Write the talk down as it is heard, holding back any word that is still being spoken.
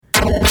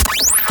You're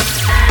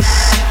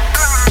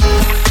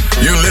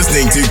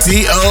listening to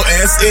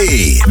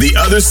TOSE, The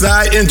Other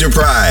Side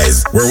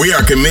Enterprise, where we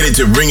are committed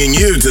to bringing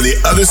you to the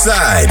other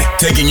side,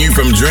 taking you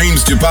from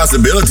dreams to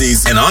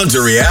possibilities and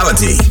onto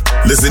reality.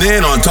 Listen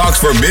in on Talks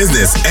for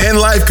Business and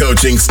Life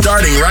Coaching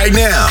starting right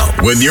now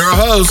with your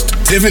host,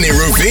 Tiffany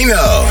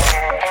Rufino.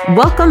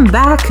 Welcome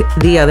back,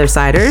 The Other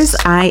Siders.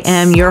 I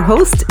am your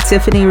host,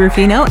 Tiffany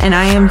Rufino, and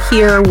I am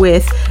here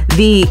with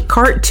the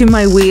cart to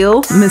my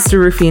wheel, Mr.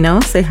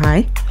 Rufino. Say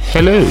hi.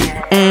 Hello.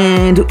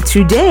 And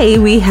today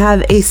we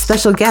have a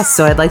special guest,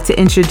 so I'd like to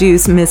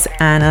introduce Miss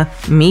Anna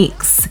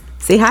Meeks.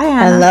 Say hi,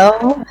 Anna.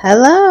 Hello.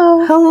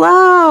 Hello.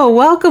 Hello.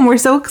 Welcome. We're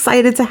so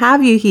excited to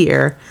have you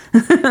here.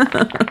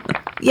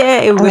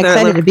 Yay. I'm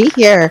excited to be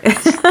here.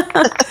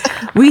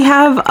 We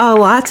have a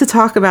lot to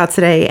talk about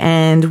today,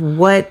 and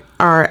what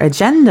our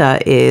agenda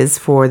is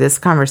for this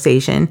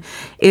conversation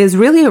is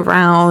really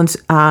around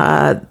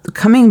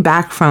coming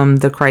back from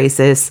the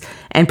crisis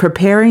and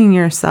preparing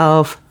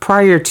yourself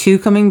prior to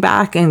coming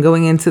back and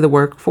going into the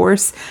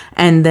workforce.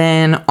 And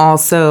then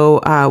also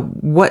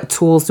what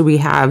tools do we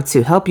have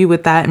to help you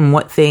with that, and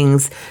what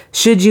things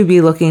should you be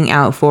looking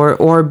out for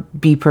or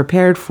be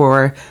prepared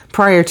for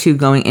prior to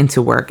going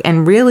into work.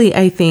 And really,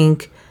 I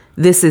think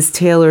this is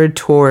tailored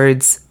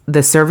towards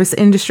the service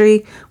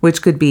industry,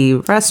 which could be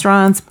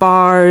restaurants,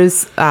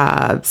 bars,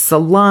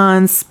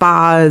 salons,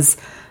 spas,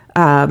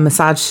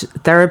 massage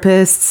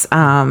therapists.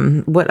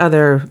 What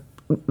other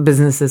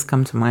businesses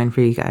come to mind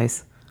for you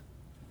guys?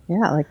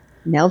 Yeah, like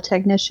nail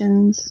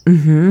technicians.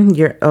 Mm-hmm.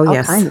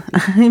 Yes.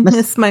 I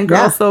miss my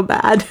girl so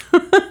bad.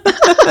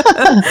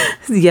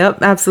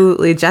 Yep,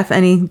 absolutely. Jeff,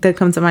 any that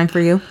come to mind for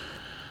you?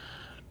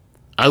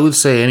 I would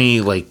say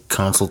any like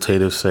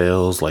consultative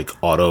sales, like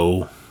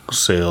auto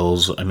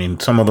sales. I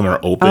mean, some of them are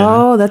open.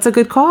 Oh, that's a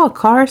good call.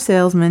 Car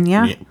salesman,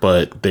 yeah.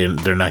 But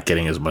they're not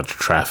getting as much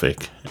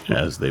traffic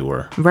as they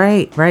were.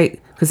 Right.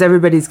 Because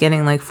everybody's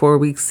getting like 4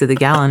 weeks to the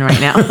gallon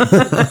right now.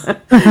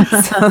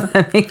 So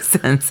that makes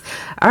sense.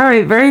 All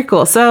right, very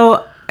cool.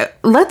 So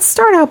let's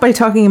start out by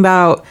talking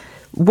about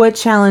what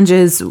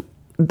challenges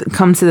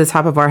come to the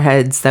top of our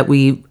heads that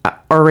we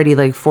already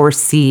like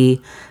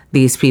foresee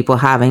these people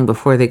having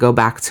before they go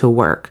back to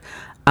work.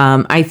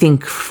 I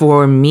think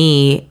for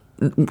me,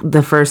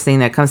 the first thing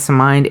that comes to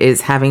mind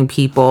is having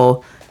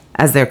people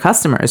as their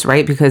customers,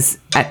 right? Because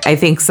I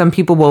think some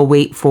people will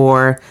wait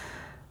for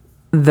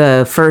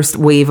the first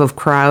wave of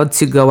crowd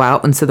to go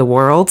out into the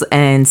world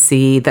and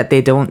see that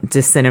they don't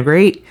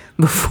disintegrate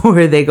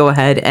before they go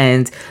ahead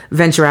and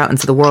venture out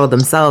into the world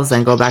themselves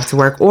and go back to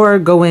work, or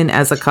go in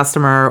as a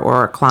customer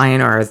or a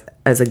client or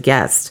as a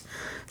guest.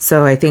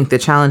 So I think the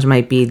challenge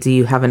might be, do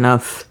you have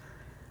enough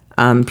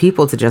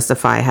people to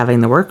justify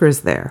having the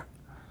workers there?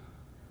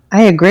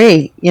 I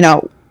agree. You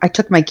know, I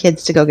took my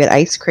kids to go get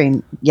ice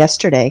cream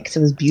yesterday because it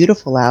was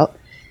beautiful out.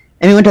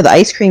 And we went to the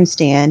ice cream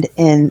stand,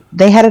 and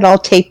they had it all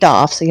taped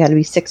off, so you had to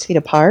be 6 feet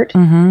apart.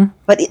 Mm-hmm.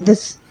 But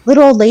this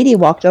little old lady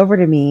walked over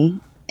to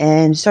me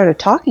and started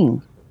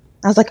talking.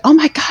 I was like, oh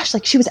my gosh,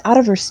 like she was out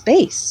of her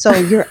space. So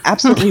you're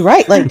absolutely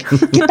right. Like,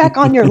 get back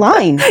on your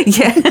line.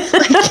 Yeah.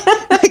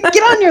 like,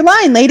 get on your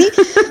line, lady.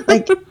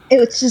 Like,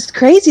 it's just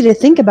crazy to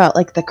think about,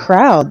 like, the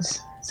crowds.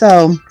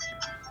 So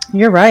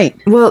you're right.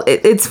 Well,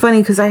 it's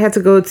funny because I had to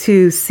go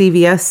to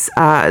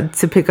CVS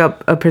to pick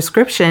up a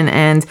prescription.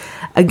 And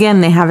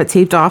again, they have it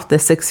taped off the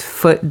 6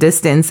 foot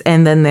distance.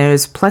 And then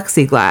there's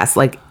plexiglass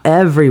like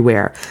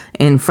everywhere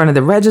in front of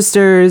the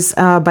registers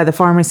by the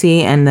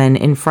pharmacy, and then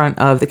in front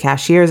of the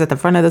cashiers at the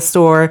front of the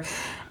store.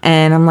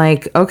 And I'm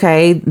like,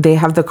 okay, they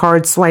have the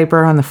card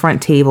swiper on the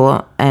front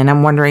table. And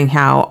I'm wondering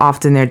how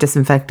often they're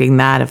disinfecting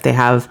that, if they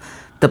have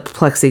the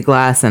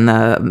plexiglass and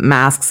the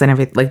masks and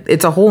everything. Like,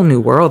 it's a whole new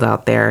world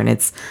out there, and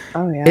it's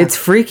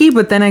freaky.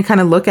 But then I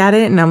kind of look at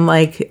it and I'm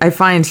like, I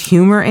find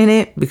humor in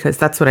it, because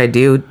that's what I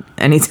do.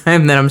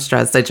 Anytime that I'm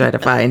stressed, I try to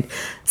find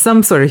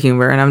some sort of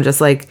humor. And I'm just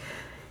like,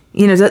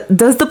 you know,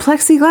 does the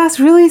plexiglass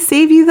really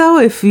save you though?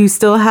 If you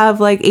still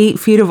have like 8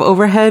 feet of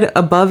overhead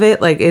above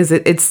it, like,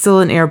 it's still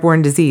an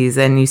airborne disease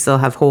and you still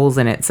have holes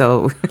in it.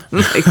 So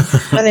like,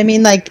 but I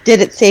mean, like, did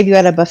it save you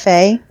at a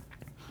buffet?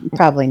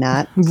 Probably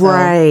not. So.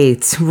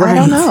 Right. I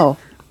don't know.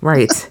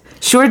 Right.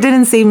 Sure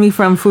didn't save me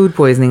from food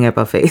poisoning at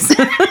buffets.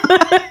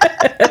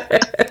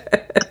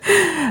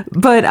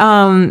 But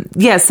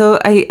yeah, so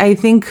I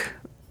think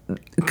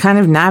kind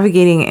of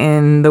navigating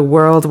in the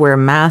world where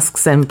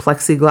masks and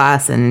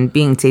plexiglass and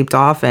being taped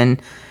off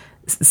and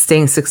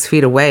staying 6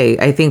 feet away,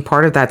 I think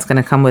part of that's going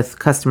to come with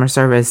customer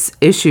service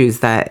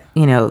issues that,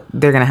 you know,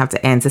 they're going to have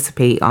to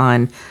anticipate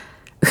on.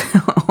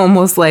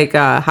 Almost like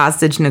a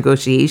hostage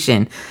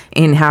negotiation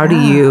in how do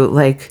you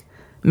like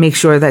make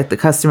sure that the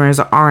customers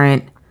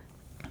aren't,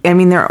 I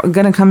mean, they're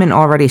going to come in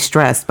already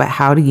stressed, but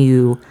how do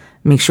you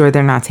make sure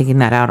they're not taking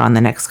that out on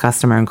the next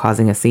customer and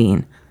causing a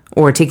scene,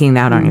 or taking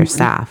that on your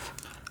staff?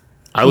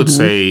 I would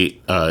say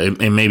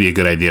it may be a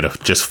good idea to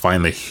just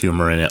find the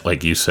humor in it.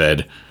 Like you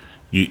said,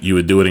 you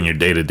would do it in your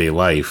day-to-day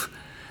life.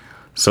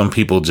 Some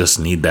people just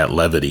need that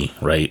levity,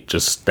 right?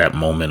 Just that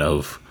moment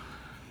of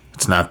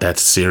it's not that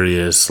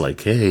serious.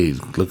 Like, hey,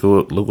 look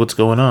what's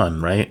going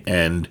on, right?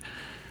 And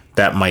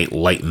that might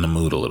lighten the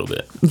mood a little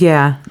bit.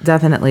 Yeah,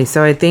 definitely.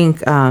 So I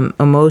think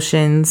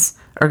emotions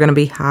are going to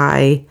be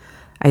high.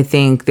 I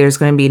think there's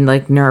going to be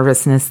like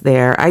nervousness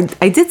there. I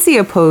did see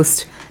a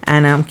post,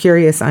 and I'm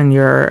curious on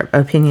your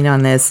opinion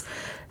on this,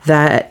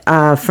 that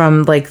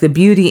from like the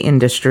beauty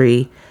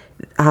industry,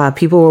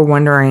 people were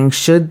wondering,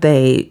 should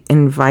they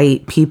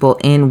invite people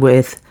in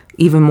with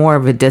even more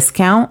of a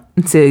discount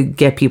to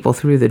get people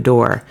through the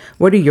door?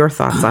 What are your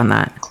thoughts on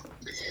that?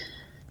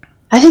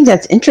 I think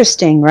that's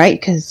interesting, right?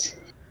 Because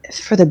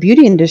for the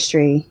beauty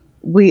industry,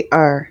 we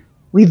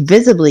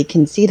visibly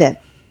can see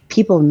that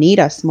people need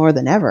us more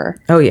than ever.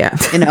 Oh yeah.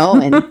 And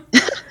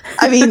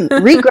I mean,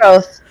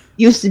 regrowth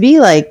used to be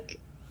like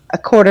a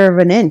quarter of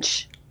an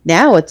inch.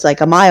 Now it's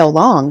like a mile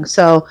long.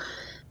 So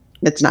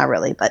it's not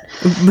really, but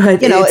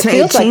it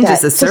feels like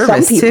that the to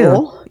service some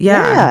people. Too.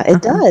 Yeah,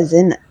 it does.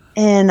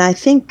 And I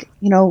think,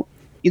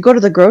 you go to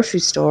the grocery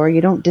store,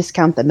 you don't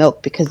discount the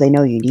milk because they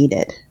know you need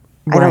it.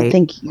 Right. I don't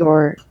think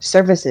your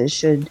services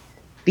should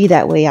be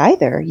that way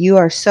either. You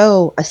are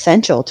so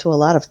essential to a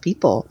lot of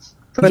people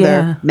for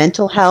their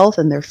mental health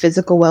and their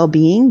physical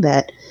well-being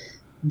that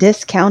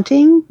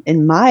discounting,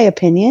 in my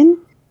opinion,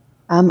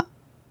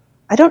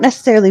 I don't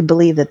necessarily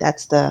believe that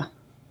that's the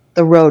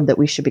road that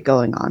we should be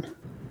going on.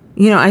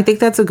 I think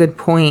that's a good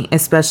point,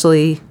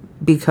 especially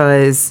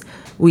because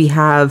we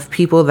have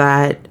people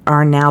that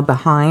are now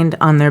behind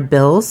on their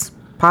bills,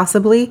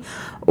 possibly,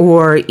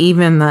 or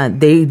even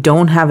that they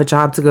don't have a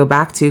job to go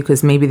back to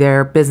because maybe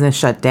their business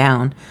shut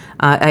down.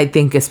 I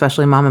think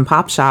especially mom and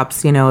pop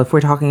shops, if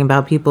we're talking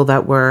about people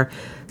that were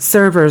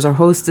servers or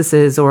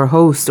hostesses or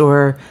host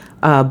or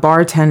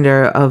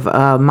bartender of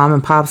a mom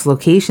and pop's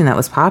location that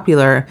was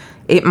popular,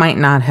 it might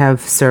not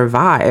have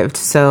survived.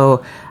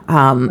 So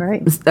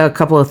right. A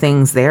couple of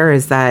things there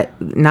is that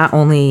not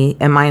only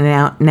am I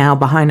now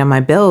behind on my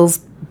bills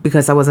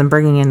because I wasn't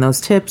bringing in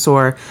those tips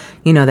or,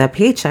 that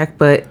paycheck,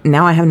 but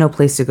now I have no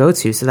place to go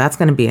to. So that's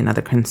going to be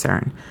another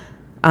concern.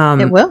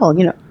 It will,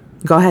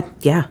 Go ahead.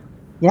 Yeah.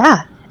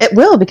 Yeah, it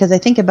will, because I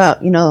think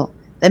about,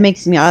 that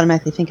makes me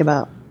automatically think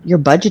about your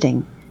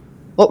budgeting.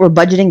 What we're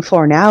budgeting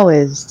for now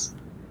is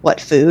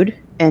food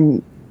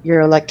and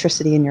your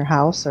electricity in your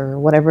house or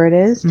whatever it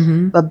is.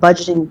 Mm-hmm. But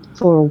budgeting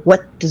for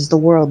what does the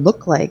world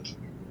look like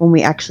when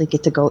we actually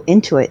get to go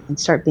into it and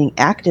start being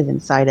active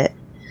inside it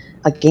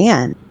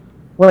again.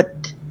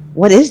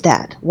 What is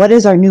that? What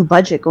is our new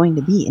budget going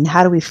to be, and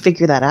how do we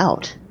figure that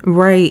out?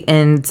 Right.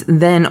 And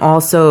then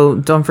also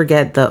don't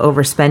forget the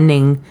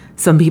overspending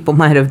some people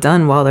might have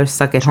done while they're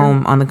stuck at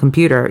home on the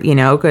computer,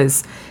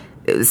 because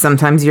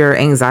sometimes your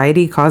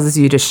anxiety causes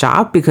you to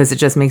shop because it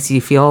just makes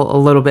you feel a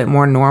little bit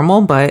more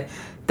normal, but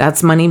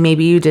that's money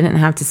maybe you didn't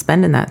have to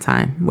spend in that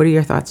time. What are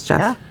your thoughts,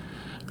 Jeff?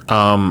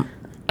 Yeah.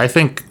 I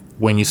think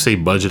when you say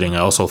budgeting, I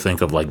also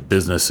think of like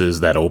businesses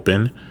that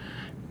open.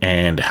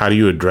 And how do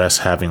you address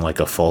having like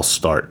a false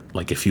start?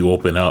 Like if you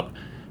open up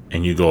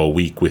and you go a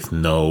week with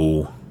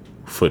no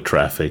foot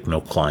traffic,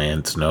 no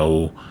clients,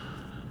 no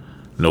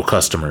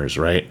customers,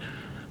 right?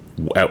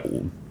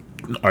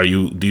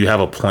 Do you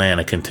have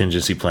a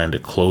contingency plan to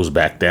close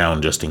back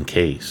down just in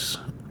case?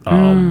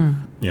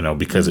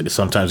 Because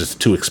sometimes it's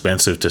too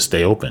expensive to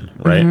stay open,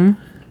 right?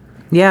 Mm-hmm.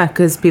 Yeah,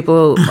 because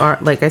people are,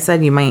 like I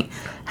said, you might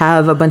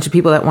have a bunch of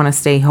people that want to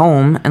stay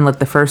home and let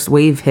the first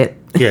wave hit.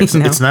 Yeah,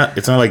 it's not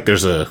like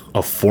there's a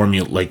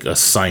formula, like a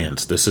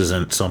science. This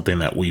isn't something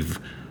that we've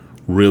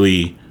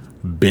really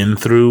been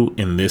through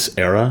in this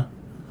era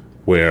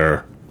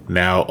where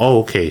now,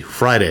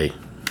 Friday,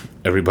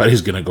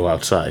 everybody's going to go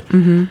outside.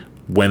 Mm-hmm.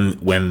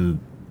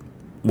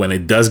 When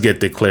it does get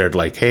declared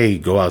like, hey,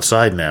 go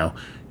outside now,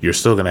 you're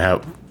still going to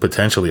have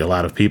potentially a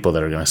lot of people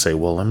that are going to say,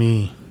 well, let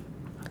me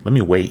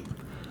wait.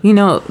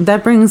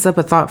 That brings up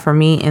a thought for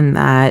me in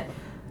that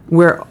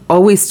we're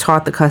always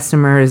taught the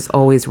customer is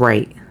always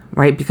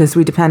right? Because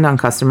we depend on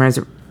customers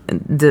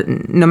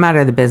no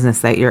matter the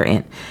business that you're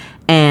in.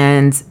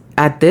 And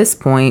at this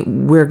point,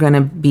 we're going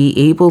to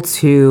be able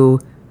to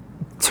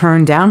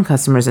turn down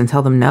customers and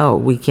tell them, no,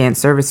 we can't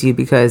service you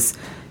because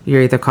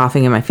you're either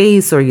coughing in my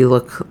face or you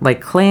look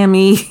like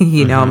clammy.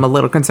 Mm-hmm. I'm a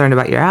little concerned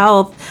about your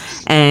health.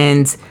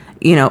 And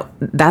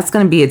that's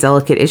going to be a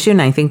delicate issue.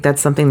 And I think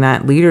that's something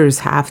that leaders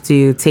have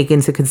to take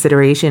into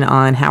consideration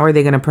on how are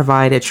they going to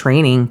provide a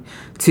training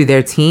to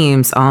their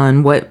teams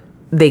on what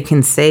they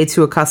can say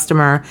to a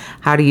customer.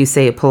 How do you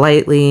say it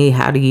politely?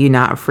 How do you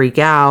not freak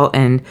out?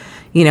 And,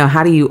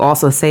 how do you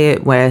also say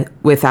it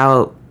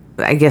without,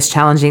 I guess,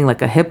 challenging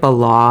like a HIPAA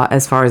law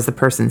as far as the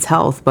person's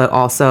health, but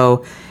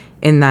also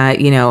in that,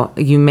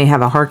 you may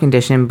have a heart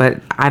condition, but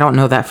I don't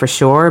know that for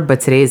sure. But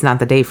today is not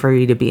the day for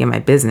you to be in my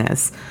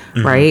business,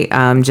 mm-hmm.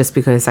 right? Just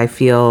because I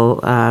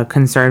feel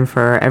concerned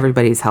for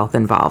everybody's health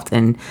involved.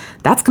 And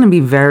that's going to be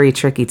very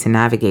tricky to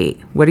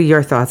navigate. What are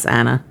your thoughts,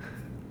 Anna?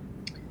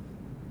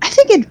 I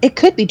think it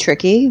could be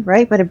tricky,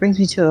 right? But it brings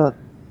me to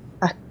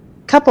a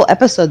couple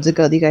episodes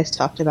ago that you guys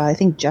talked about. I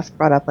think Jeff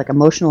brought up like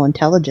emotional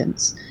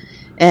intelligence.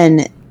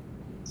 And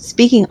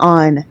speaking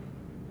on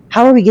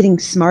how are we getting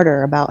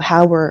smarter about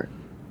how we're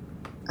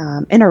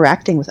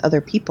interacting with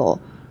other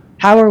people?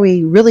 How are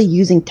we really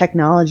using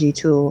technology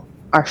to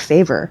our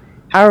favor?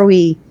 How are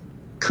we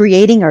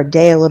creating our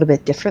day a little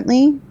bit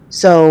differently?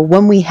 So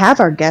when we have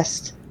our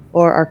guest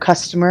or our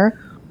customer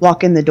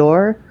walk in the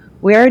door,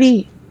 we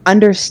already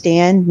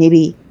understand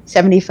maybe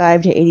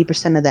 75 to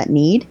 80% of that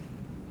need,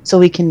 so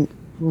we can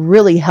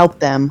really help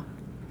them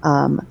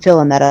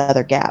fill in that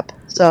other gap.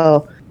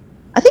 So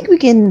I think we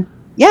can,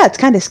 it's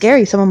kind of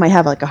scary. Someone might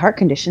have like a heart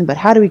condition, but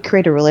how do we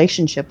create a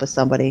relationship with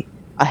somebody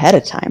ahead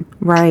of time?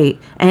 Right.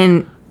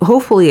 And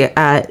hopefully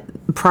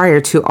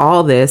prior to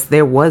all this,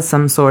 there was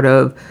some sort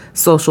of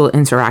social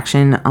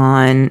interaction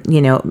on,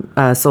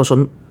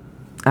 social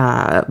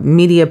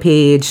media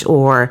page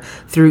or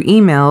through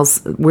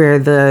emails where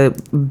the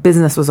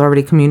business was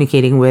already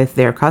communicating with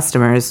their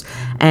customers.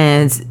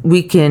 And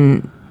we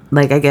can,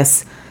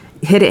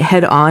 hit it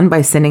head on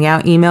by sending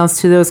out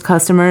emails to those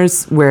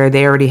customers where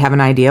they already have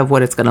an idea of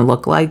what it's going to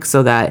look like,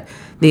 so that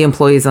the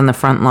employees on the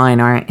front line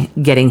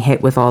aren't getting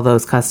hit with all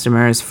those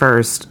customers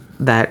first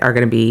that are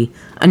going to be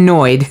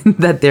annoyed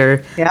that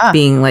they're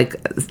being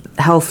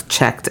health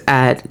checked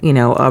at,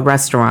 a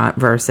restaurant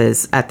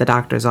versus at the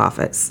doctor's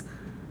office.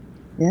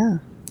 Yeah.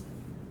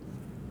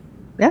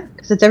 Yeah,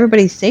 because it's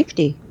everybody's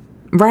safety.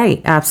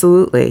 Right,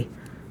 absolutely.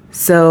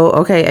 So,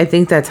 okay, I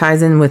think that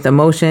ties in with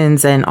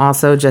emotions and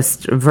also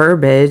just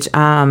verbiage.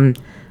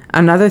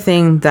 Another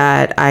thing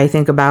that I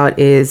think about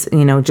is,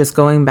 just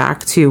going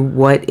back to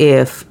what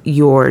if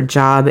your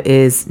job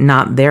is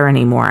not there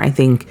anymore. I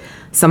think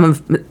some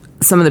of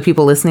the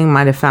people listening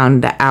might have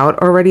found out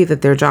already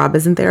that their job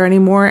isn't there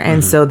anymore.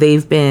 And so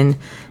they've been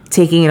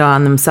taking it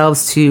on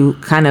themselves to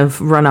kind of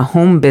run a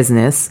home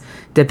business,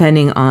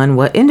 depending on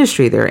what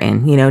industry they're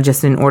in,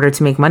 just in order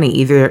to make money.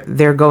 Either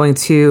they're going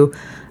to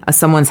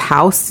someone's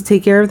house to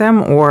take care of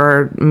them,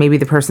 or maybe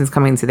the person's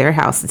coming to their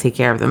house to take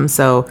care of them.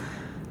 So,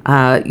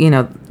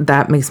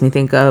 that makes me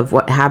think of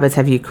what habits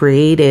have you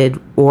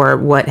created, or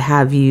what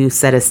have you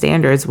set as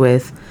standards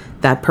with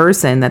that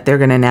person that they're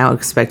going to now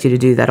expect you to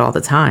do that all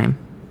the time.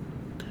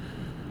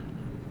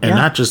 And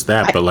not just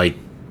that, but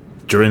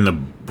during the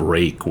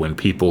break when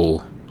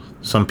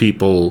some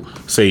people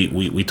say,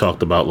 we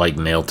talked about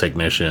nail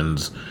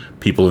technicians,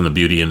 people in the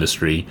beauty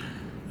industry,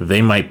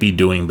 they might be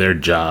doing their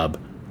job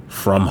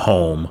from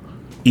home,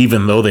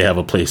 even though they have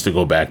a place to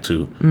go back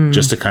to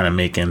just to kind of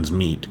make ends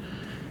meet.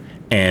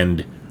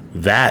 And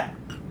that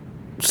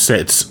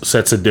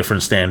sets a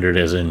different standard,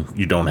 as in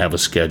you don't have a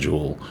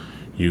schedule.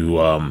 You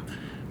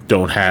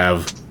don't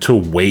have to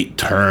wait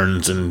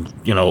turns and,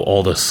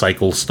 all the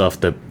cycle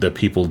stuff that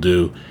people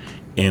do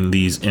in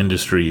these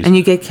industries. And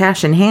you get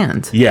cash in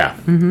hand. Yeah.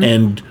 Mm-hmm.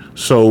 And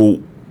so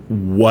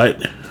what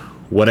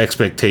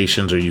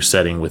expectations are you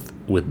setting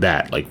with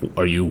that?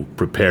 Are you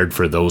prepared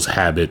for those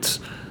habits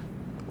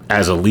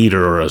as a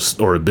leader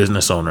or a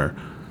business owner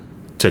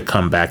to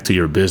come back to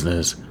your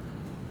business,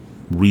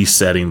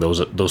 resetting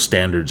those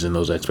standards and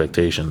those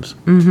expectations?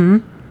 Mm-hmm.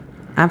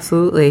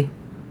 Absolutely.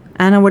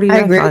 Anna, what do you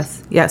have for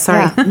us? Yeah,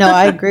 sorry. Yeah. No,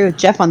 I agree with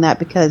Jeff on that,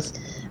 because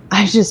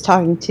I was just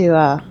talking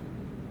to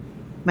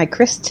my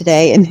Chris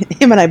today, and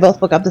him and I both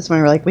woke up this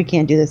morning. We're like, we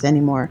can't do this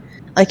anymore.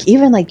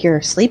 Even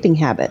your sleeping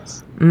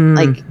habits,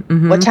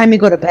 what time you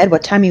go to bed,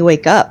 what time you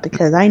wake up,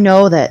 because I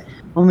know that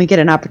when we get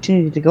an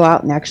opportunity to go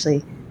out and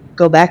actually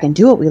go back and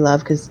do what we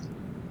love, because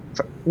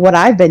what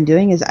I've been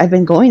doing is I've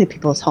been going to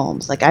people's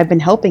homes. I've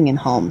been helping in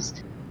homes.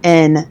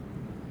 And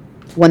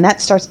when that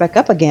starts back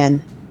up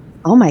again,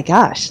 oh my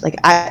gosh,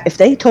 if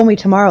they told me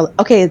tomorrow,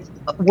 okay,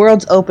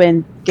 world's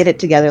open, get it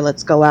together,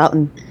 let's go out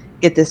and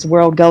get this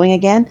world going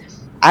again,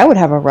 I would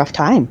have a rough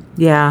time.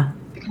 Yeah.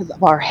 Because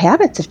our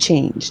habits have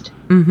changed.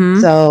 Mm-hmm.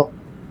 So.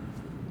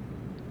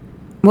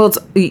 Well,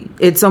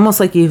 it's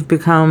almost like you've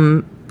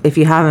become, if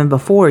you haven't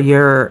before,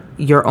 you're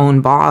your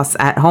own boss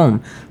at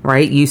home,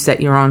 right? You set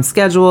your own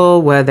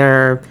schedule,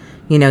 whether,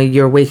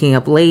 you're waking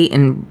up late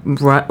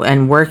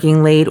and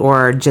working late,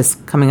 or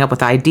just coming up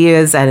with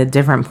ideas at a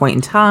different point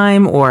in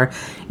time, or,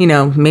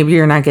 maybe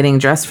you're not getting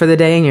dressed for the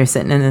day and you're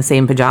sitting in the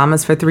same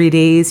pajamas for 3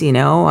 days,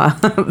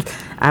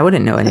 I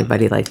wouldn't know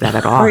anybody like that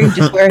at all. Or you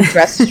just wear a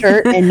dress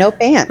shirt and no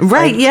pants.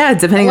 Right, yeah,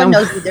 depending on...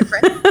 No one knows the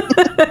difference.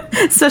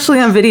 Especially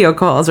on video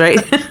calls, right?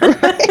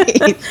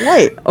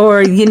 Right.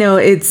 Or,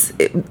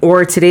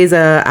 or today's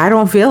I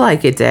don't feel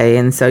like it day,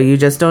 and so you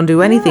just don't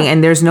do anything.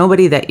 And there's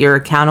nobody that you're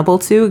accountable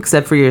to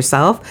except for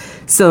yourself.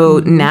 So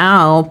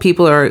now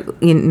people are,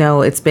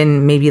 it's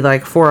been maybe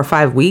 4 or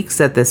 5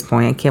 weeks at this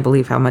point. I can't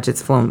believe how much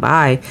it's flown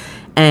by.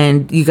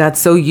 And you got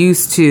so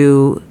used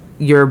to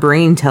your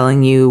brain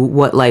telling you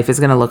what life is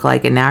going to look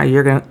like, and now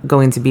you're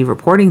going to be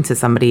reporting to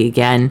somebody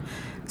again.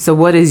 So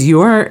what does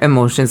your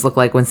emotions look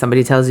like when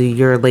somebody tells you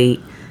you're late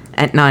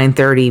at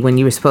 9:30 when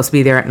you were supposed to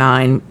be there at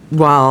 9,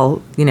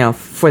 while,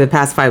 for the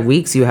past 5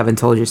 weeks you haven't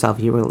told yourself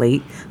you were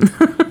late?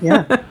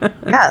 Yeah.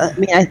 I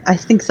mean, I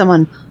think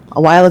someone a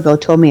while ago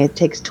told me it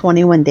takes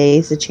 21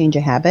 days to change a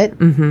habit.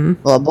 Mm-hmm.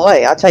 Well,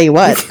 boy, I'll tell you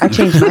what, I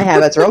changed my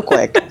habits real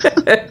quick.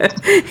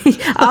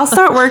 I'll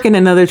start working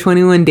another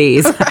 21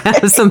 days. I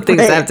have some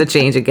things I have to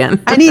change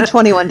again. I need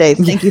 21 days.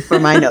 Thank you for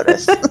my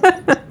notice.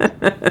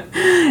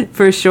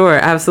 For sure,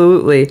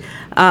 absolutely.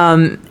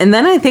 And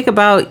then I think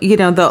about,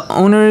 the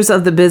owners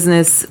of the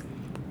business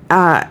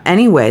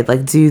anyway.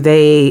 Like,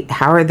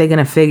 how are they going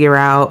to figure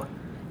out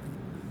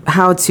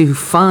how to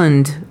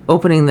fund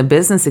opening the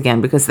business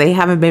again? Because they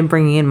haven't been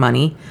bringing in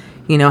money.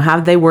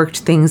 Have they worked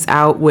things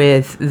out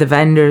with the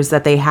vendors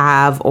that they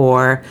have,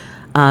 or,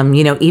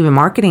 even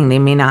marketing? They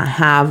may not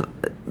have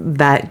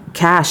that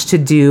cash to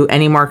do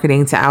any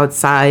marketing to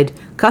outside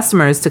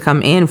customers to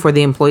come in, for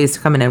the employees to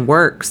come in and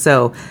work.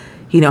 So,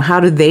 how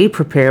do they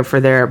prepare for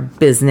their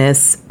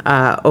business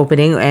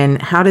opening,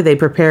 and how do they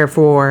prepare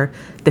for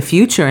the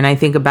future? And I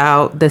think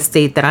about the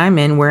state that I'm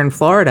in. We're in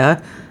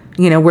Florida.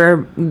 We're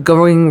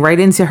going right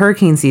into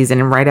hurricane season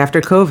and right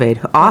after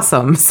COVID.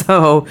 Awesome.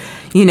 So,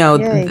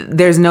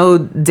 there's no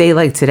day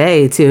like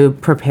today to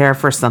prepare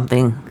for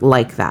something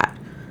like that.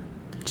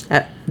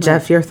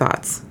 Jeff, your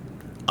thoughts?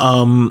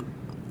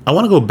 I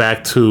want to go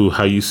back to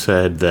how you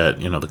said that,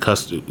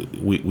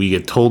 we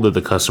get told that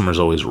the customer's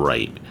always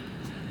right.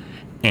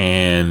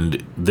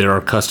 And there are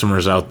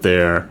customers out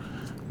there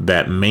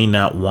that may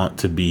not want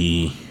to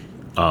be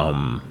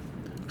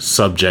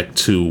subject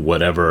to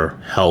whatever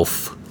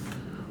health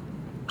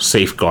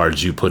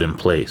safeguards you put in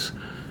place.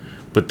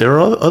 But there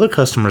are other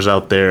customers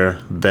out there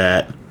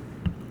that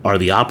are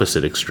the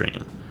opposite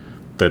extreme.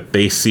 That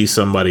they see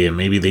somebody and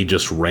maybe they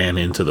just ran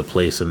into the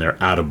place and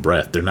they're out of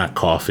breath. They're not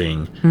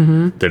coughing.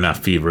 Mm-hmm. They're not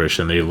feverish.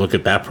 And they look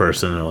at that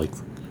person and they're like,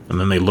 and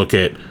then they look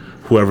at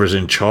whoever's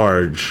in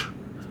charge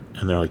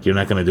and they're like, you're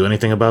not going to do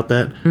anything about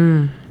that?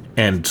 Mm.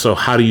 And so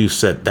how do you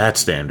set that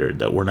standard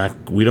that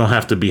we don't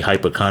have to be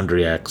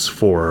hypochondriacs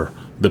for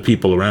the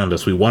people around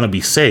us? We want to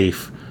be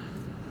safe,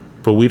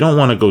 but we don't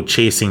want to go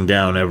chasing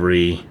down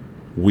every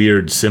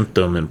weird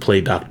symptom and play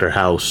Dr.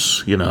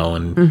 House,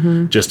 and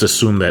mm-hmm. just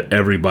assume that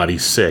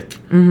everybody's sick.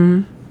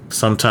 Mm-hmm.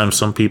 Sometimes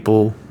some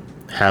people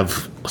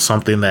have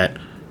something that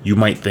you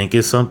might think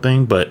is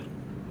something, but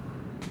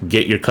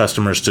get your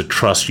customers to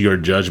trust your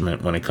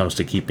judgment when it comes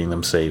to keeping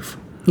them safe.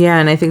 Yeah,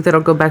 and I think that'll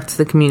go back to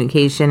the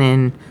communication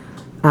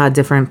and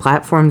different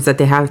platforms that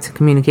they have to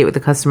communicate with the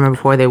customer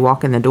before they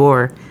walk in the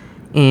door.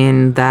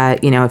 And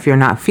that, if you're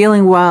not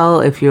feeling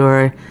well, if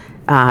you're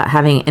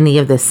having any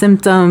of the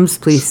symptoms,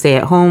 please stay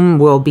at home.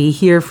 We'll be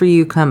here for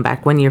you. Come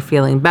back when you're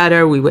feeling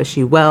better. We wish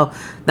you well.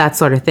 That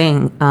sort of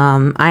thing.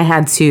 I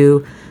had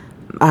to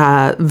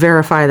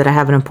verify that I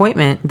have an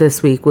appointment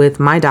this week with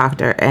my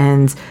doctor,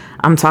 and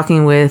I'm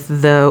talking with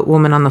the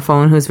woman on the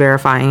phone who's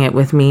verifying it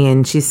with me,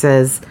 and she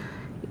says,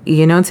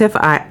 Tiff,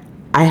 I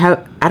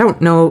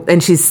don't know.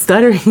 And she's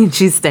stuttering and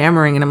she's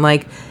stammering, and I'm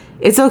like,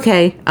 it's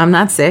okay. I'm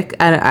not sick.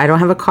 I don't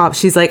have a cough.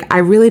 She's like, I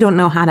really don't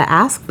know how to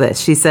ask this.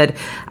 She said,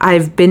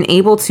 I've been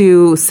able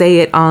to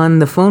say it on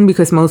the phone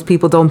because most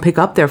people don't pick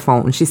up their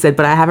phone. She said,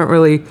 but I haven't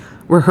really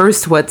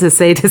rehearsed what to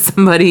say to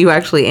somebody who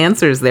actually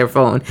answers their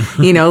phone.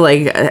 Do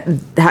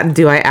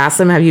I ask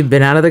them, have you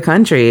been out of the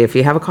country? If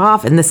you have a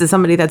cough, and this is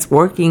somebody that's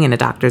working in a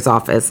doctor's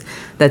office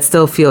that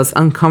still feels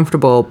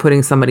uncomfortable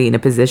putting somebody in a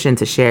position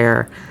to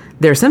share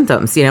their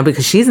symptoms,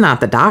 because she's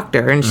not the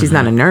doctor and she's mm-hmm.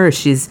 not a nurse.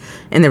 She's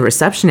in the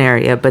reception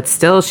area, but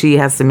still she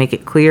has to make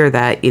it clear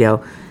that,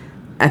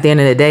 at the end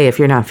of the day, if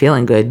you're not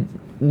feeling good,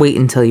 wait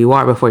until you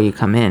are before you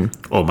come in.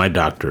 Oh, my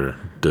doctor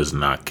does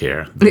not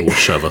care. They will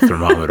shove a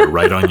thermometer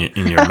right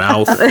in your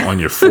mouth, on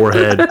your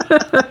forehead,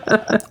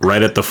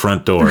 right at the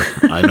front door.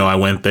 I know I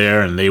went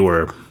there and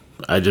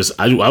I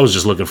was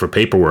just looking for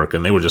paperwork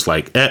and they were just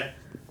like,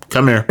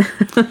 come here.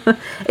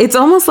 It's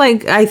almost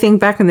like, I think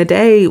back in the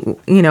day,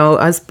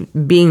 us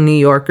being New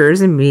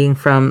Yorkers and being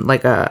from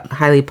like a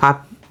highly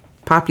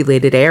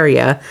populated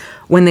area,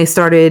 when they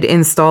started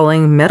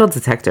installing metal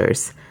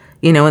detectors,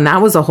 and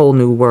that was a whole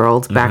new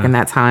world back mm-hmm. in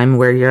that time,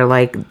 where you're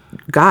like,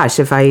 gosh,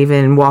 if I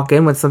even walk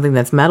in with something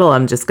that's metal,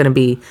 I'm just going to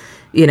be,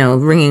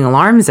 ringing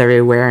alarms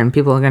everywhere, and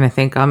people are going to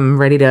think I'm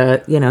ready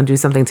to, do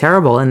something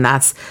terrible.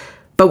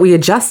 But we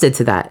adjusted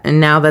to that, and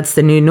now that's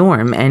the new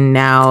norm. And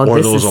now,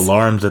 or those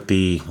alarms at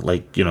the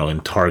in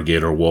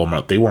Target or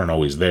Walmart, they weren't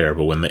always there.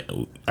 But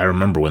I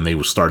remember when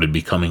they started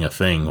becoming a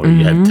thing, where mm-hmm.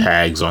 you had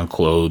tags on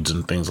clothes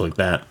and things like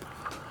that.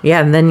 Yeah,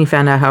 and then you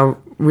found out how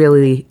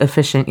really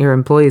efficient your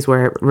employees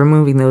were at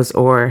removing those,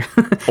 or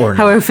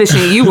how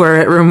efficient you were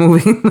at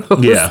removing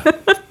those. Yeah.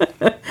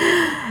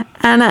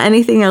 Anna,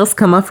 anything else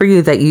come up for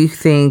you that you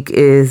think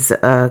is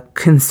a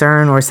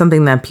concern or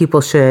something that people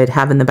should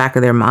have in the back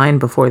of their mind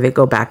before they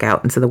go back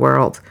out into the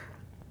world?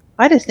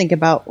 I just think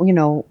about,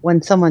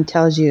 when someone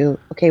tells you,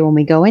 okay, when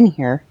we go in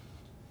here,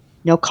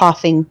 no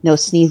coughing, no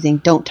sneezing,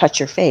 don't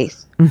touch your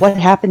face. Mm-hmm. What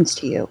happens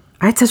to you?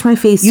 I touch my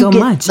face so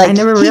much. I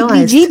never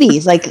realized.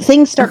 Heebie-jeebies, like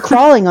things start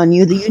crawling on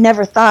you that you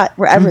never thought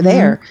were ever mm-hmm.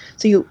 there.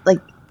 So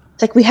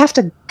it's like we have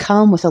to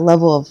come with a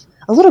little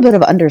bit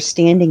of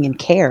understanding and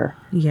care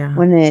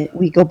when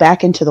we go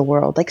back into the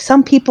world. Like,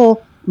 some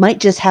people might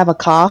just have a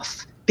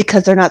cough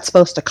because they're not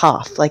supposed to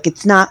cough. Like,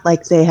 it's not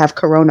like they have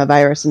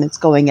coronavirus and it's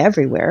going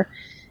everywhere.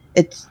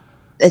 It's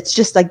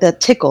just like the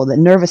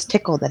nervous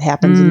tickle that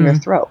happens in your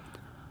throat.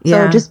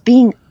 So just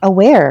being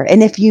aware.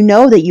 And if you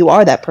know that you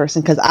are that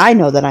person, because I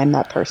know that I'm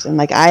that person,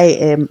 like I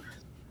am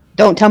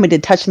don't tell me to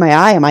touch my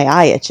eye and my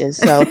eye itches.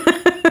 So,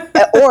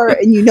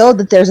 and you know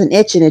that there's an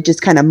itch and it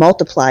just kind of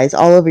multiplies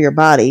all over your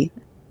body.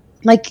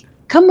 Like,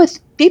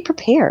 be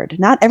prepared.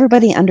 Not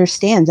everybody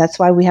understands. That's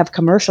why we have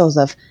commercials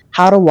of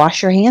how to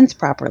wash your hands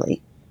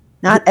properly.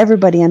 Not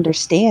everybody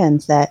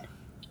understands that,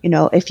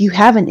 if you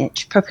have an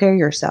itch, prepare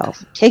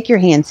yourself. Take your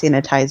hand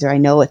sanitizer. I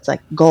know it's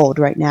like gold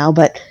right now,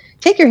 but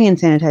take your hand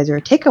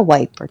sanitizer, take a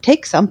wipe, or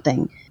take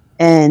something,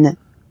 and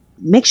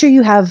make sure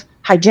you have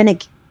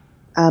hygienic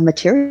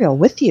material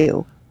with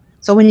you.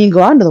 So when you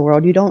go out into the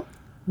world, you don't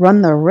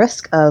run the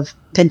risk of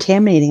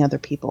contaminating other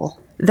people.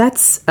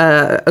 That's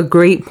a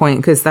great point,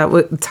 because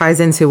that ties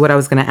into what I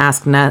was going to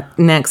ask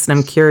next. And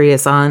I'm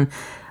curious on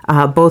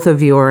both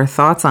of your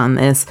thoughts on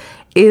this.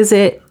 Is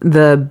it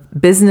the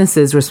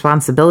business's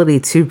responsibility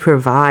to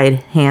provide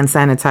hand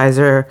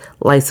sanitizer,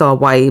 Lysol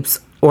wipes,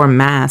 or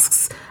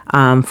masks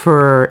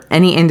for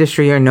any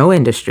industry or no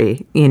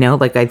industry?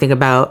 Like I think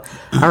about,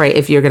 all right,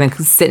 if you're going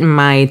to sit in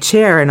my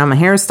chair and I'm a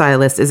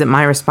hairstylist, is it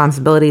my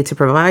responsibility to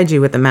provide you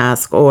with a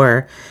mask,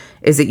 or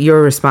is it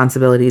your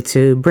responsibility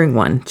to bring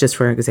one, just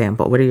for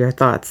example? What are your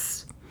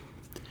thoughts?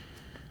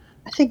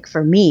 I think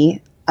for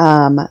me,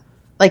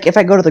 like if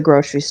I go to the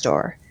grocery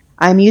store,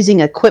 I'm using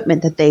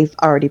equipment that they've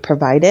already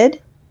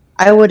provided.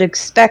 I would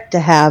expect to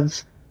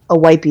have a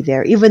wipey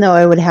there, even though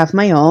I would have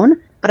my own,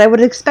 but I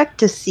would expect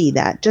to see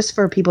that, just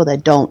for people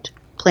that don't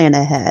plan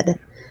ahead.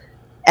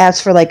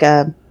 As for like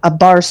a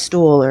bar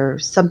stool or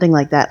something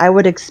like that, I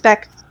would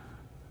expect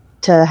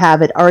to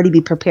have it already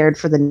be prepared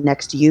for the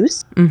next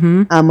use,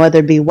 whether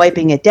it be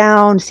wiping it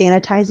down,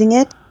 sanitizing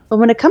it. But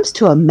when it comes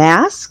to a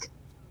mask,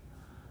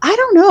 I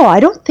don't know.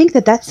 I don't think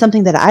that that's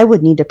something that I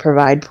would need to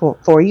provide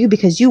for you,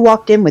 because you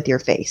walked in with your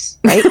face,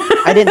 right?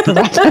 I didn't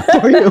provide that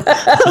for you.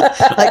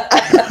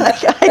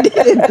 I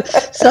didn't.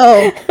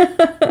 So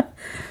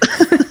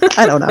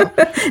I don't know.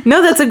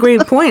 No, that's a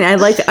great point.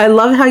 I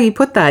love how you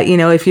put that.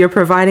 If you're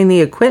providing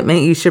the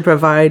equipment, you should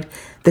provide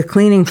the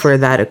cleaning for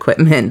that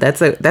equipment.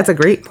 That's a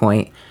great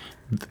point.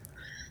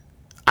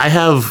 I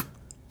have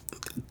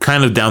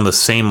kind of down the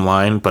same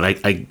line, but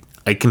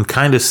I can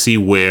kind of see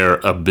where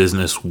a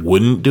business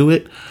wouldn't do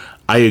it.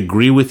 I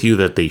agree with you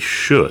that they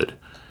should,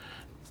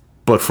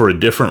 but for a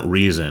different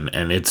reason.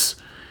 And it's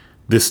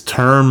this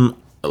term,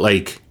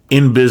 like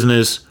in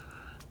business,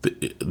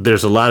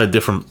 there's a lot of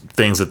different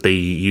things that they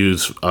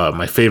use.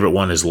 My favorite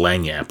one is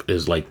lagniappe,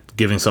 is like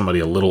giving somebody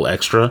a little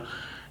extra.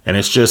 And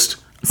it's just...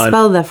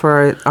 Spell that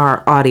for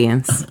our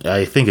audience.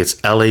 I think it's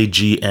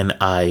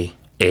Lagniappe.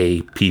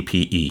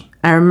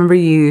 I remember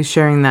you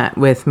sharing that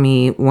with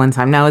me one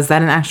time. Now, is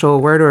that an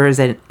actual word, or is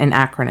it an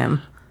acronym?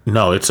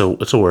 No, it's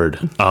a word.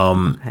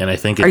 And I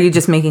think are you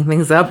just making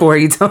things up, or are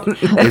you don't?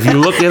 If you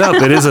look it up,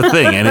 it is a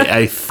thing, and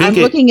I think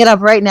I'm looking it up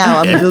right now.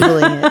 I'm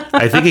googling it.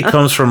 I think it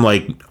comes from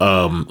like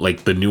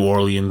the New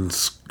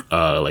Orleans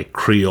like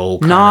Creole.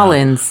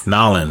 Nolans,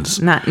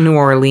 not New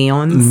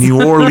Orleans.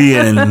 New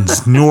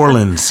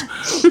Orleans.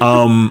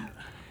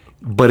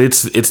 But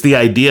it's the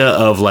idea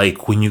of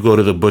like when you go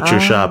to the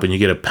butcher shop and you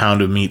get a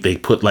pound of meat, they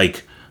put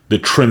like the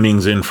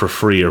trimmings in for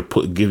free, or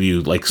give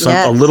you like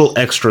a little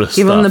extra stuff.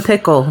 Give them the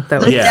pickle.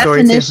 That the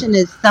definition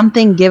is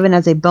something given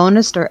as a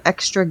bonus or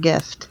extra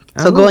gift.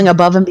 So going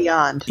above and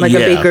beyond. Like a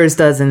baker's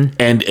dozen.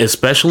 And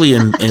especially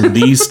in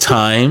these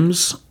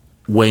times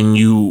when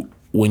you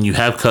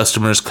have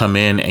customers come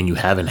in and you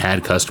haven't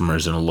had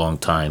customers in a long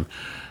time,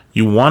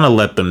 you want to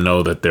let them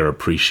know that they're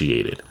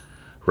appreciated,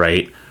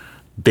 right?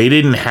 They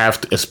didn't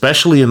have to,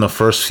 especially in the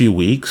first few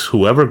weeks,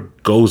 whoever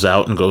goes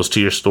out and goes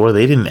to your store,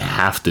 they didn't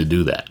have to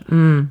do that.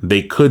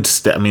 They could,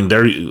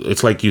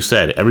 it's like you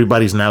said,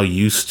 everybody's now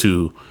used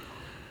to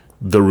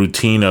the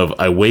routine of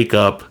I wake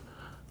up,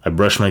 I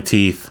brush my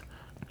teeth,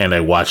 and I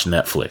watch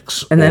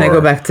Netflix. And then I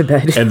go back to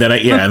bed. And then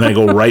I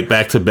go right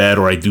back to bed,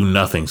 or I do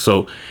nothing.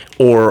 So,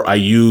 or I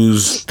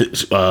use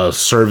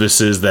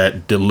services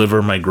that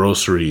deliver my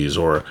groceries,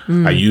 or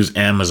I use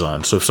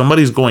Amazon. So if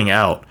somebody's going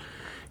out,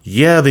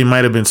 they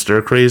might have been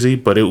stir crazy,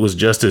 but it was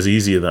just as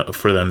easy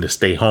for them to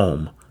stay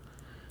home.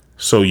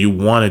 So you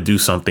want to do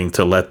something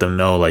to let them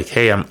know, like,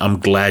 hey, I'm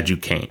glad you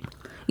came.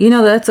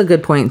 That's a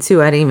good point,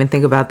 too. I didn't even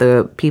think about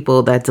the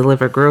people that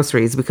deliver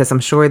groceries, because I'm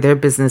sure their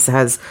business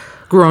has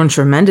grown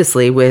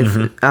tremendously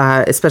with,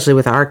 especially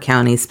with our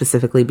county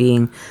specifically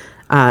being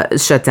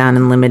shut down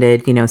and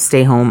limited,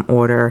 stay home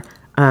order.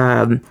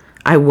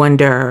 I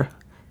wonder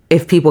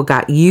if people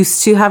got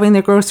used to having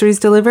their groceries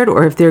delivered,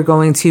 or if they're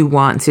going to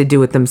want to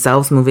do it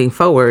themselves moving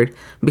forward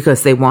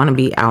because they want to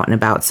be out and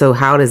about. So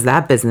how does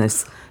that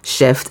business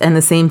shift? And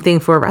the same thing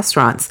for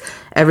restaurants.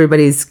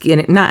 Everybody's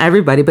getting, not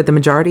everybody, but the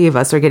majority of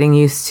us are getting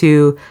used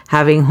to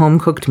having home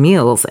cooked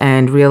meals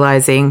and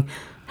realizing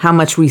how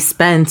much we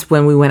spent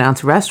when we went out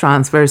to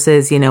restaurants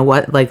versus,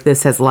 like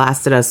this has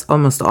lasted us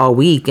almost all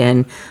week,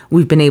 and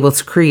we've been able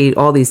to create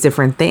all these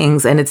different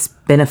things, and it's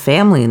been a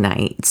family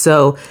night.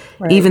 So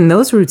even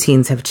those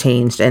routines have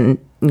changed, and,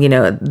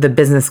 the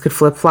business could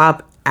flip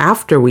flop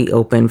after we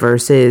open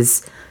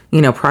versus,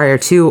 prior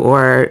to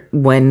or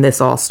when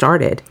this all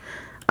started.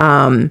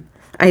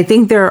 I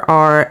think there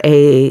are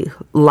a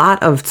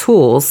lot of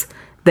tools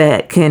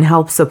that can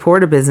help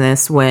support a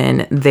business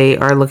when they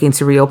are looking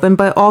to reopen,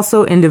 but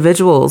also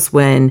individuals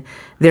when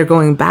they're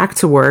going back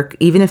to work,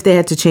 even if they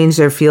had to change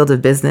their field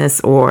of business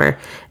or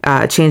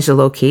change the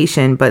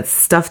location, but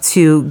stuff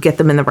to get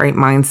them in the right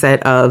mindset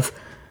of,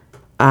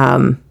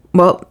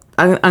 well,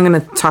 I'm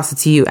going to toss it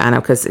to you, Anna,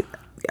 because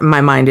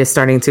my mind is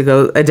starting to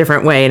go a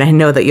different way, and I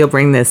know that you'll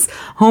bring this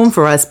home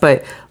for us,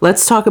 but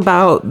let's talk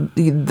about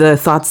the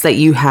thoughts that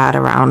you had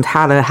around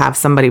how to have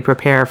somebody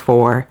prepare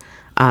for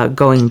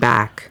going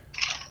back.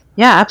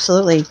 Yeah,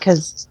 absolutely.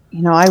 Because,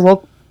 I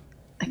woke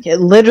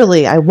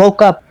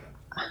up,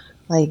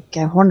 like,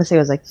 I want to say it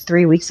was like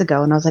 3 weeks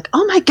ago, and I was like,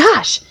 oh my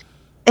gosh,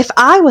 if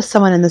I was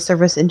someone in the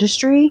service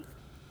industry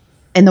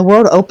and the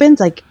world opens,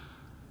 like,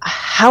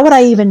 how would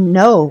I even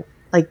know?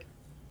 Like,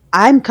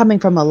 I'm coming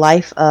from a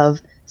life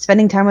of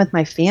spending time with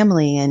my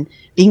family and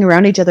being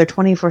around each other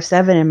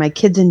 24/7, and my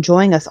kids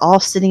enjoying us all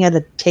sitting at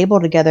a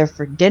table together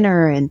for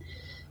dinner and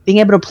being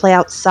able to play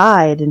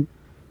outside. And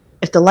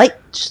if the light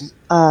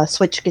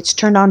switch gets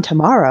turned on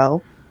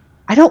tomorrow,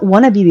 I don't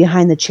want to be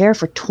behind the chair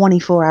for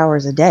 24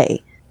 hours a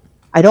day.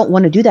 I don't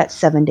want to do that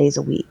 7 days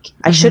a week.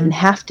 I shouldn't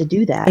have to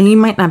do that. And you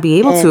might not be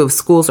able to if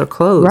schools are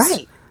closed.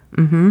 Right.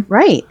 Mm-hmm.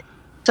 Right.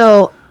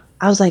 So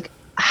I was like,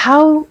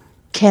 how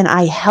can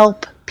I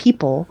help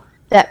people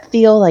that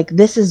feel like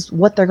this is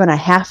what they're going to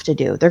have to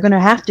do? They're going to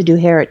have to do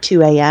hair at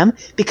 2 a.m.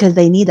 because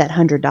they need that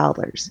 $100.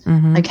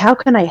 Mm-hmm. Like, how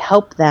can I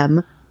help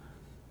them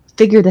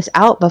figure this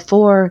out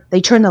before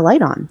they turn the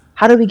light on?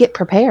 How do we get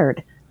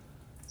prepared?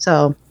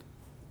 So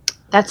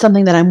that's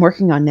something that I'm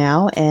working on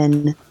now.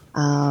 And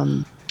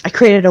I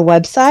created a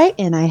website,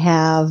 and I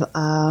have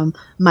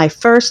my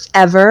first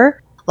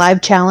ever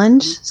live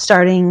challenge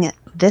starting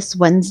this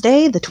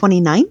Wednesday, the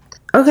 29th.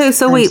 Okay,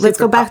 so wait, let's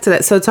go back to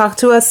that. So talk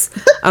to us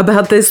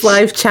about this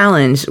live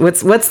challenge.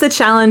 What's the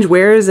challenge?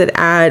 Where is it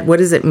at? What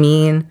does it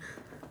mean?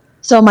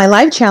 So my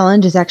live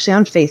challenge is actually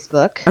on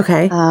Facebook.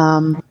 Okay.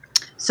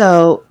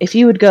 So if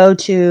you would go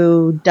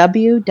to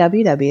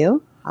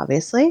www,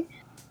 obviously,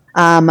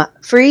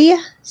 free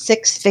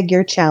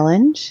six-figure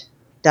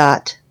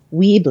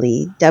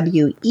challenge.weebly,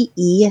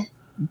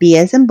 W-E-E-B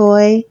as in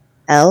boy,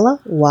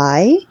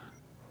 L-Y.com.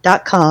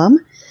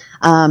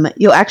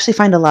 You'll actually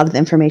find a lot of the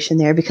information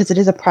there because it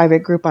is a private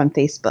group on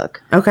Facebook.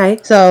 Okay.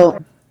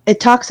 So it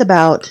talks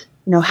about,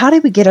 how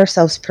do we get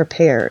ourselves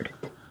prepared?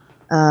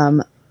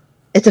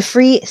 It's a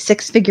free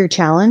six-figure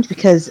challenge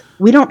because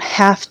we don't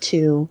have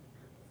to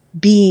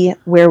be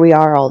where we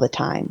are all the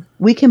time.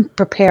 We can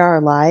prepare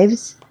our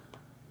lives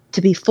to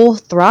be full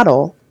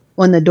throttle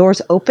when the doors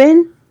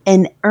open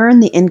and earn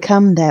the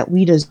income that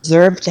we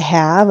deserve to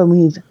have, and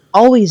we've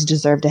always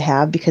deserved to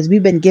have because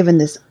we've been given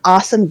this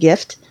awesome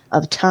gift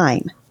of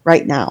time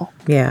right now.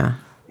 Yeah.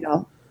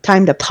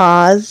 Time to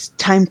pause,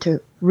 time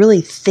to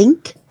really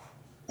think,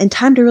 and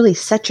time to really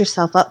set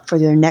yourself up for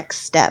your next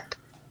step.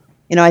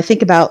 I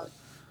think about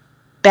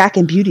back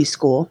in beauty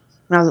school,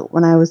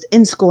 when I was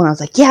in school, and I was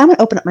like, yeah, I'm going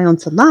to open up my own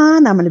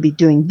salon. I'm going to be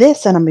doing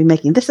this, and I'm going to be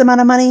making this amount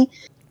of money.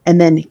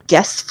 And then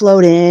guests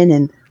flowed in,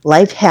 and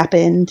life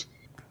happened.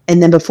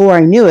 And then before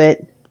I knew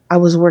it, I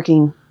was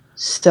working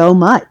so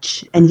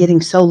much and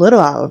getting so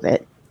little out of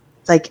it.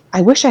 It's like,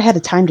 I wish I had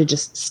a time to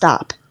just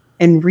stop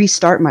and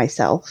restart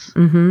myself.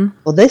 Mm-hmm.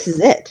 Well, this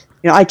is it.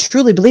 I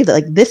truly believe that,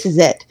 like, this is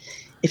it.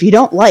 If you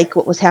don't like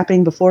what was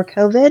happening before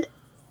COVID,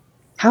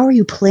 how are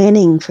you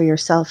planning for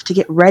yourself to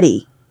get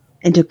ready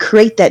and to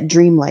create that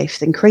dream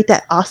life and create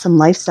that awesome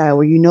lifestyle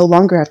where you no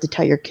longer have to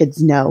tell your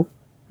kids no,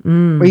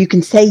 where you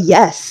can say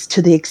yes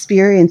to the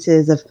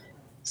experiences of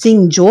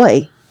seeing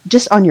joy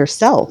just on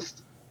yourself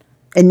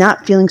and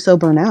not feeling so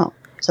burnt out.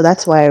 So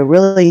that's why I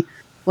really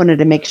wanted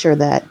to make sure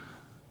that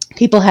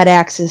people had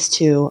access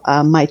to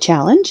my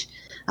challenge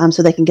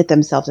so they can get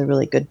themselves a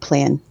really good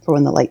plan for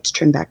when the lights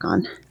turn back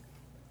on.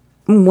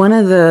 One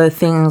of the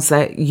things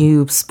that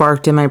you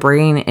sparked in my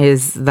brain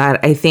is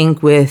that I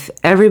think with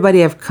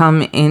everybody I've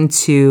come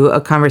into a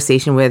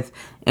conversation with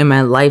in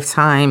my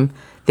lifetime,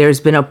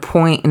 there's been a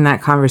point in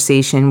that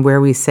conversation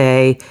where we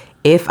say,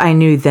 if I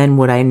knew then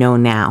what I know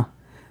now,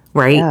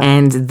 right? Yeah.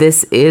 And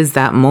this is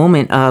that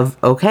moment of,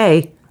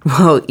 okay,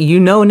 well,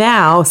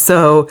 now,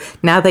 so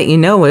now that you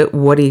know it,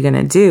 what are you going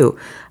to do?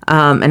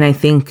 And I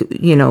think,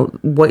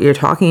 what you're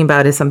talking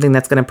about is something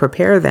that's going to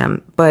prepare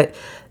them. But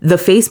the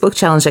Facebook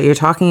challenge that you're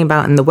talking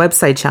about and the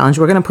website challenge,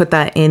 we're going to put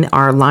that in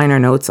our liner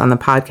notes on the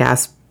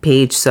podcast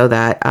page so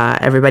that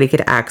everybody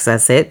could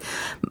access it.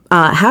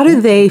 How do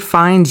they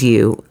find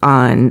you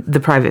on the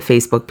private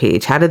Facebook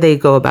page? How do they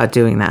go about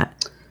doing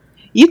that?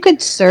 You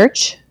could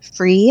search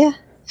free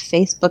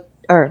six-figure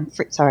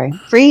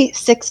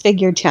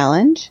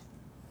challenge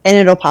and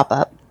it'll pop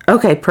up.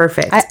 Okay,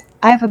 perfect.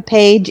 I have a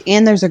page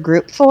and there's a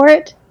group for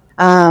it.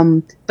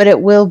 But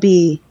it will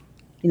be,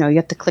 you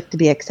have to click to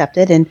be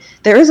accepted. And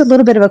there is a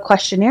little bit of a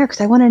questionnaire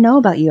because I want to know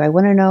about you. I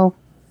want to know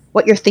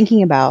what you're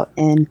thinking about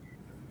and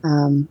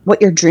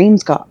what your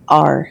dreams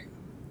are.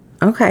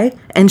 Okay.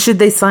 And should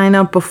they sign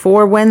up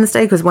before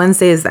Wednesday? Because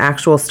Wednesday is the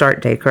actual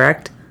start day,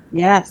 correct?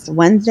 Yes,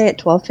 Wednesday at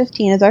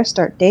 12:15 is our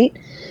start date.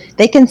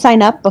 They can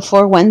sign up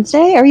before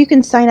Wednesday, or you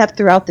can sign up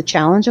throughout the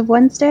challenge of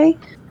Wednesday.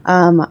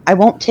 I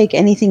won't take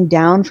anything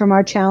down from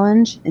our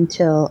challenge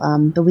until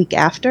the week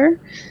after.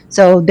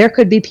 So there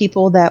could be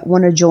people that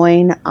want to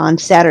join on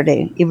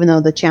Saturday, even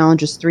though the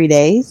challenge is 3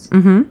 days,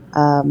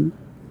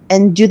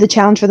 and do the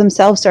challenge for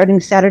themselves starting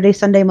Saturday,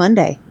 Sunday,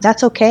 Monday.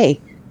 That's okay.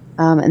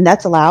 And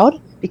that's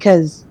allowed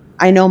because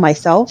I know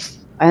myself,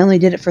 I only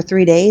did it for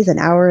 3 days, an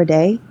hour a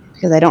day,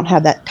 because I don't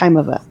have that kind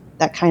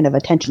of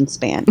attention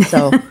span.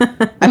 So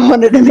I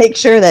wanted to make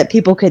sure that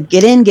people could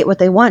get in, get what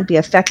they want, be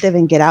effective,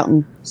 and get out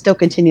and still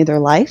continue their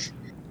life.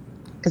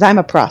 Because I'm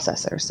a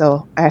processor,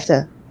 so I have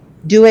to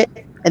do it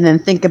and then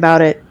think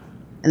about it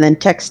and then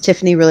text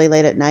Tiffany really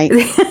late at night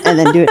and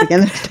then do it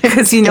again.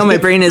 Because my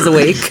brain is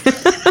awake.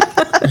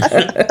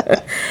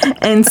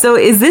 And so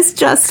is this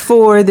just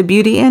for the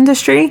beauty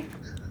industry?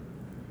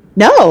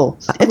 No,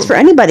 it's for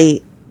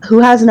anybody who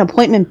has an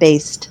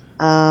appointment-based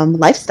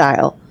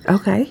lifestyle.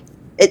 Okay.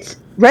 It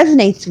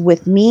resonates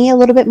with me a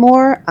little bit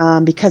more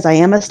because I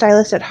am a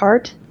stylist at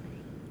heart.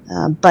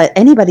 But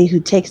anybody who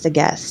takes a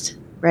guest,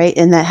 right,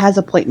 and that has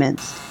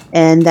appointments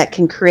and that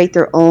can create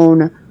their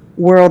own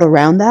world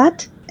around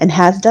that and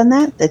has done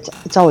that,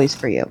 it's always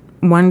for you.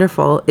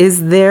 Wonderful.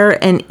 Is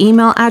there an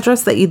email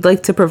address that you'd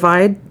like to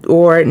provide,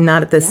 or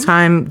not at this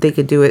time? They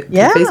could do it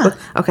through Facebook.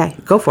 Okay,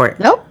 go for it.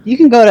 Nope. You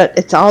can go to,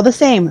 it's all the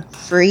same,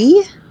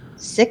 free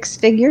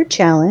 6-figure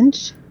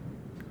challenge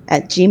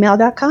at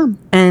gmail.com.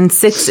 And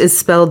 6 is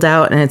spelled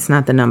out and it's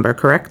not the number,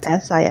 correct?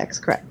 SIX,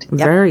 correct. Yep.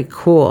 Very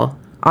cool.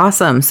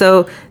 Awesome.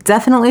 So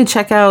definitely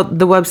check out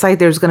the website.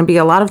 There's going to be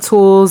a lot of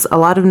tools, a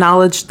lot of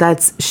knowledge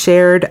that's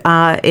shared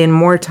in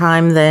more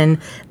time than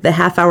the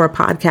half-hour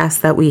podcast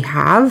that we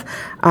have.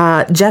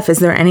 Jeff, is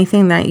there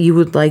anything that you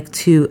would like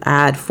to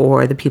add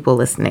for the people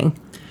listening?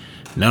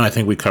 No, I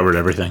think we covered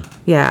everything.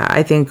 Yeah,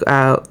 I think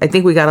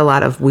we got a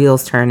lot of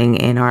wheels turning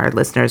in our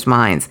listeners'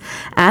 minds.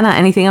 Anna,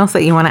 anything else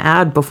that you want to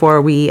add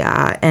before we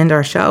end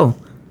our show?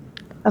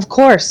 Of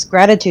course,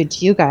 gratitude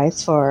to you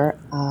guys for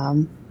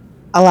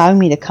allowing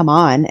me to come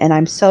on, and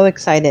I'm so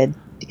excited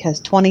because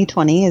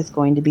 2020 is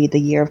going to be the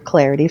year of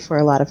clarity for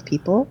a lot of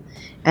people,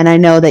 and I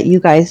know that you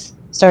guys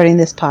starting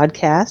this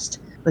podcast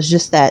was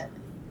just that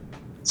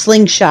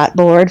slingshot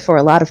board for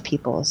a lot of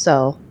people,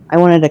 so I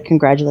wanted to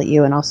congratulate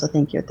you and also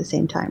thank you at the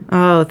same time.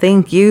 Oh,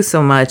 thank you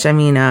so much. I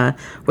mean,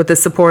 with the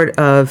support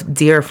of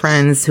dear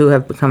friends who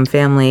have become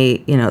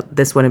family,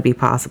 this wouldn't be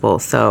possible.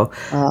 So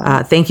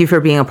thank you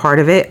for being a part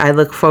of it. I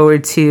look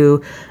forward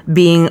to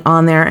being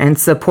on there and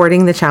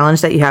supporting the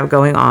challenge that you have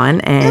going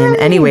on in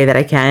any way that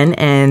I can.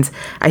 And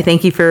I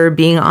thank you for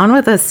being on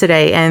with us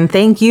today. And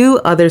thank you,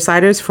 Other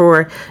Siders,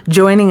 for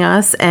joining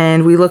us.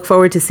 And we look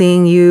forward to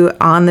seeing you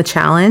on the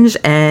challenge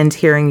and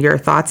hearing your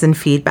thoughts and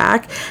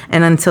feedback.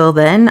 And until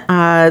then,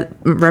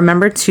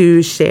 remember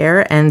to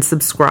share and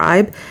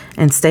subscribe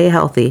and stay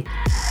healthy.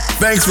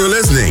 Thanks for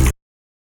listening.